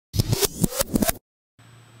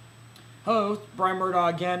Hello, Bryan Murdaugh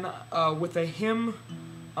again with a hymn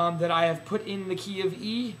that I have put in the key of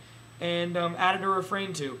E and added a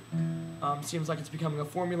refrain to. Seems like it's becoming a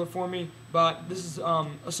formula for me, but this is a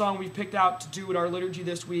song we've picked out to do at our liturgy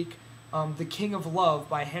this week, The King of Love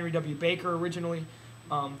by Henry W. Baker originally,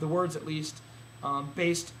 the words at least,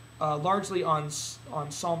 based largely on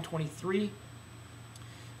Psalm 23.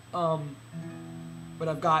 But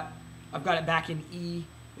I've got it back in E,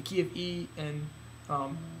 the key of E, and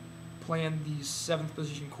playing these 7th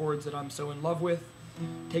position chords that I'm so in love with.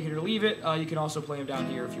 Take it or leave it. You can also play them down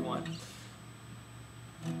here if you want.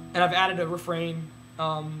 And I've added a refrain.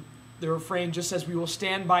 The refrain just says, "We will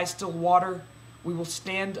stand by still water. We will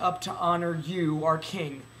stand up to honor you, our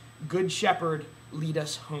King. Good Shepherd, lead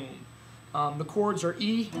us home." The chords are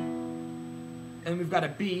E, and we've got a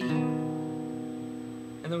B,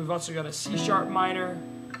 and then we've also got a C sharp minor,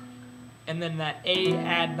 and then that A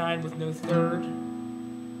add 9 with no third.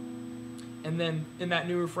 And then in that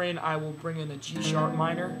new refrain, I will bring in a G sharp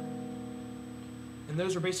minor. And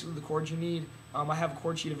those are basically the chords you need. I have a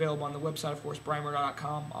chord sheet available on the website, of course,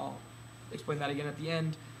 bryanmurdaugh.com. I'll explain that again at the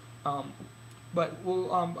end. But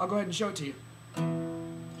I'll go ahead and show it to you.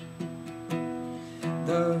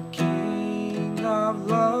 The King of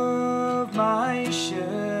Love, my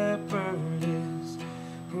shepherd is,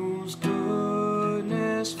 whose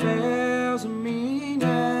goodness fails me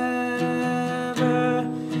never.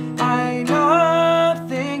 I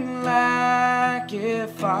nothing lack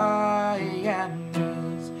if I am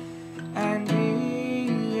his, and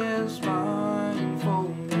he is mine forever.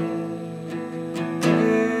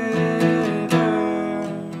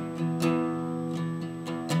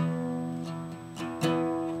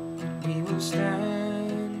 We will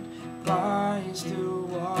stand by still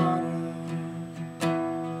water.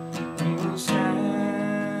 We will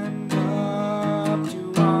stand up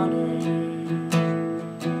to honor you,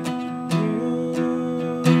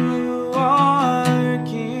 our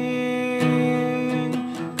King.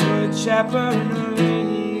 Good Shepherd,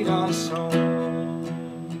 lead us home.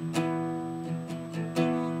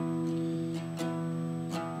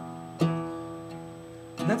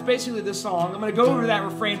 And that's basically the song. I'm going to go over that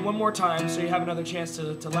refrain one more time so you have another chance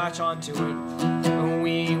to latch on to it.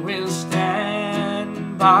 We will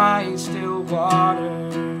stand by still water.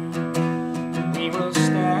 We will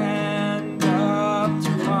stand up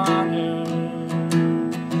to honor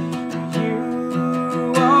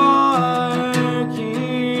you, our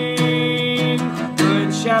King.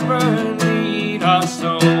 Good Shepherd, lead us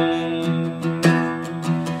home.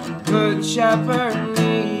 Good Shepherd,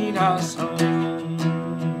 lead us home.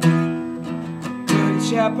 Good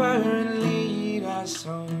Shepherd, lead us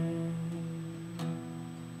home.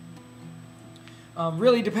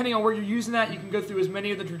 Really, depending on where you're using that, you can go through as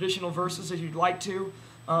many of the traditional verses as you'd like to.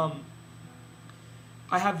 I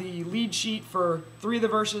have the lead sheet for 3 of the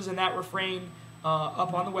verses and that refrain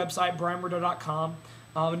up on the website, bryanmurdaugh.com.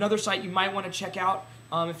 Another site you might want to check out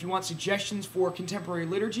if you want suggestions for contemporary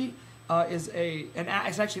liturgy is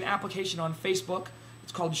it's actually an application on Facebook.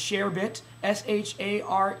 It's called ShareBit,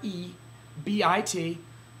 ShareBit.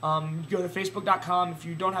 Go to facebook.com. If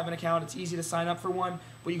you don't have an account, it's easy to sign up for one,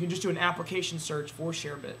 but you can just do an application search for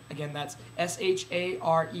ShareBit. Again, that's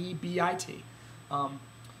ShareBit.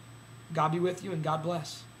 God be with you and God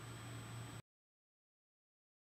bless.